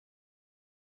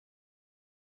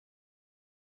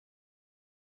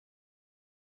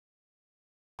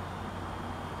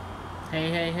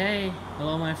Hey,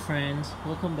 hello my friends,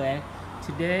 welcome back.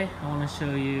 Today I want to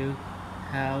show you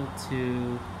how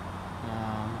to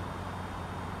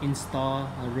install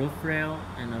a roof rail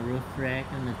and a roof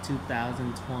rack in the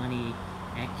 2020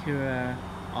 Acura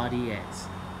RDX.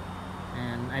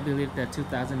 And I believe that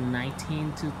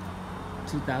 2019 to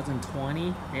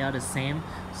 2020 they are the same,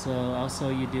 so I'll show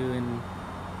you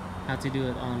how to do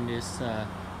it on this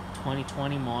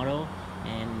 2020 model,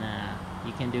 and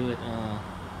you can do it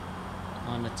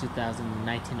on the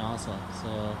 2019 also.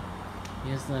 So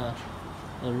here's the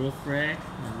roof rack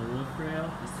and the roof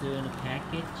rail. It's still in the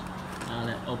package.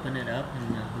 Let's open it up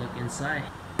and look inside.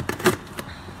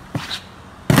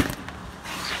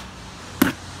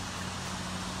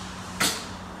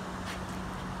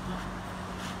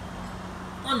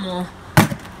 One more.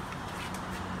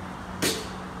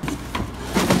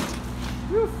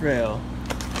 Roof rail.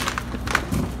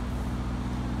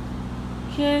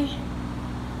 Okay.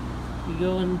 You're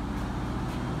going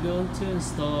to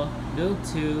install, go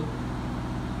to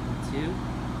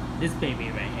this baby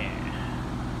right here.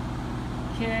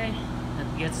 Okay,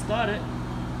 let's get started.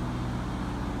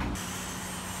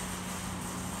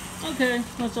 Okay,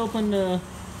 let's open the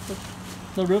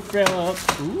roof rail up.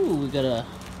 Ooh, we got a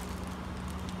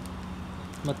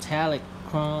metallic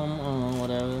chrome or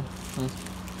whatever.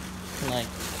 Like,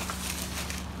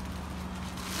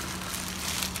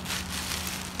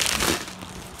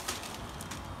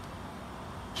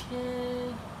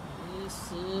 okay,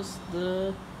 this is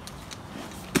the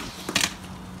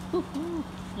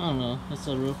I don't know, it's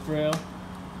a roof rail.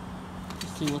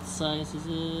 Let's see what size it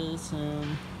is.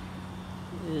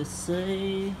 It's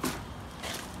a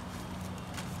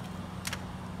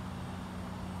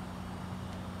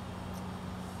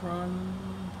front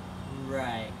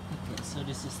right. Okay, so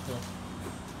this is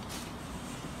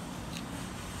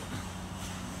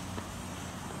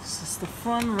the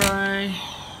front right.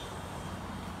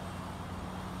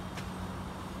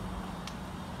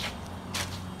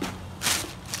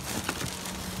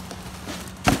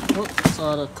 Oh,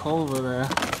 saw the cover there.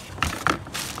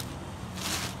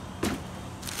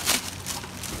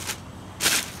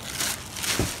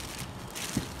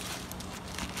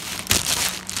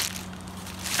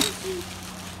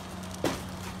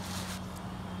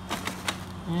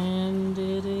 And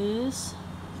it is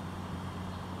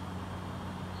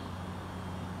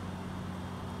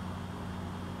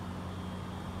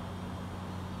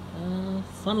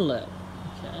fun lap.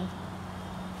 Okay.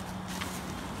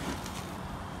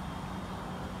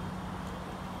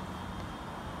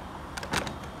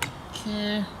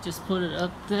 Okay, just put it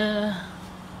up there.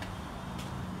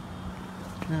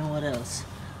 Now what else?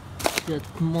 Get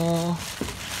more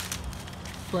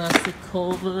plastic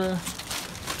cover.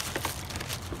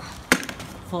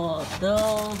 For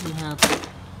those, we have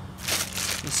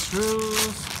the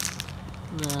screws,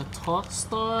 the Torx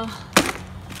star,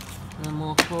 and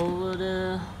more cover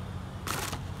there.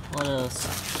 What else?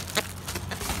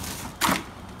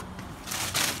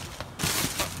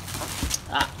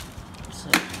 So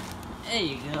there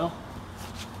you go.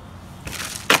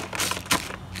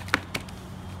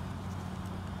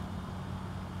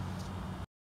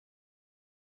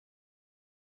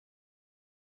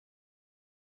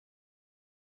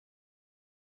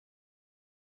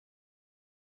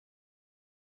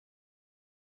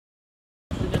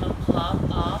 We're gonna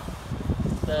pop off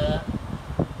the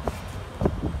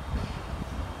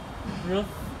roof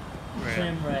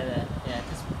trim right there. Yeah,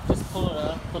 just pull it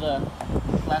up, put a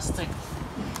plastic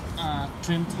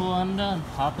trim tool under and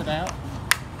pop it out.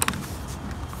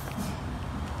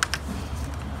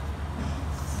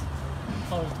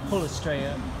 Pull it straight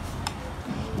up.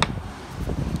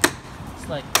 Just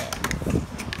like that.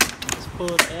 Just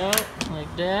pull it out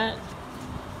like that.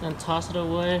 Then toss it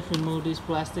away. Remove these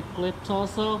plastic clips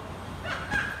also.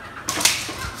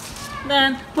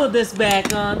 Then put this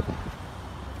back on.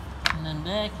 And then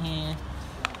back here.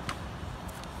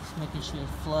 Just making sure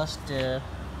it's flush there.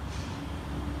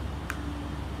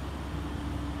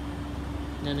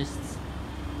 Then it's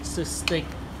to stick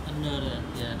another,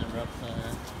 the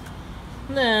rubber.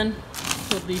 Then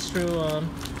put these screw on.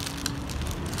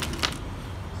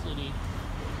 So the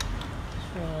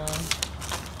screw on.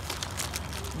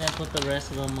 Then put the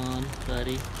rest of them on,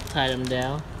 buddy. Tie them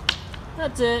down.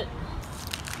 That's it.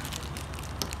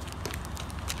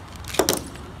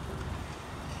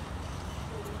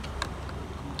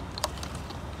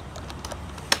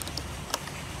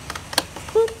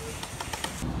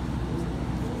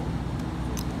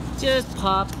 Just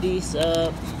pop these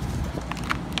up,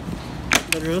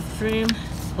 the roof trim,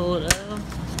 pull it up.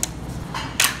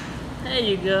 There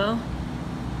you go.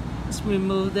 Let's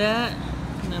remove that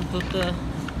and then put the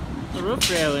roof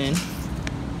rail in.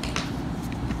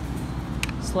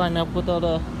 just line up with all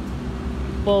the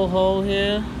bolt hole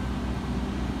here,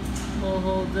 bolt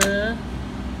hole there,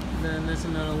 and then there's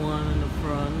another one in the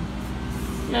front.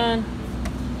 And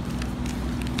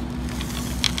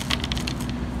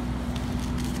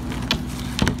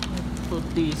put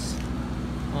these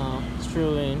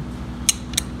screw in.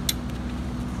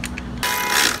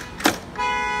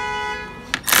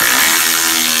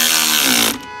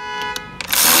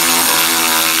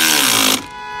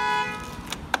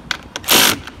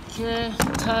 Okay,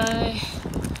 tie,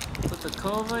 put the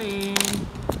cover in,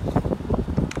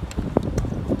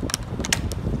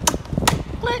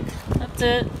 click, that's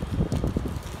it.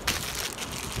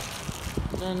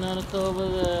 Then another cover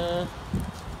there,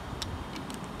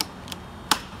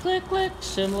 click, click,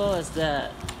 simple as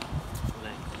that.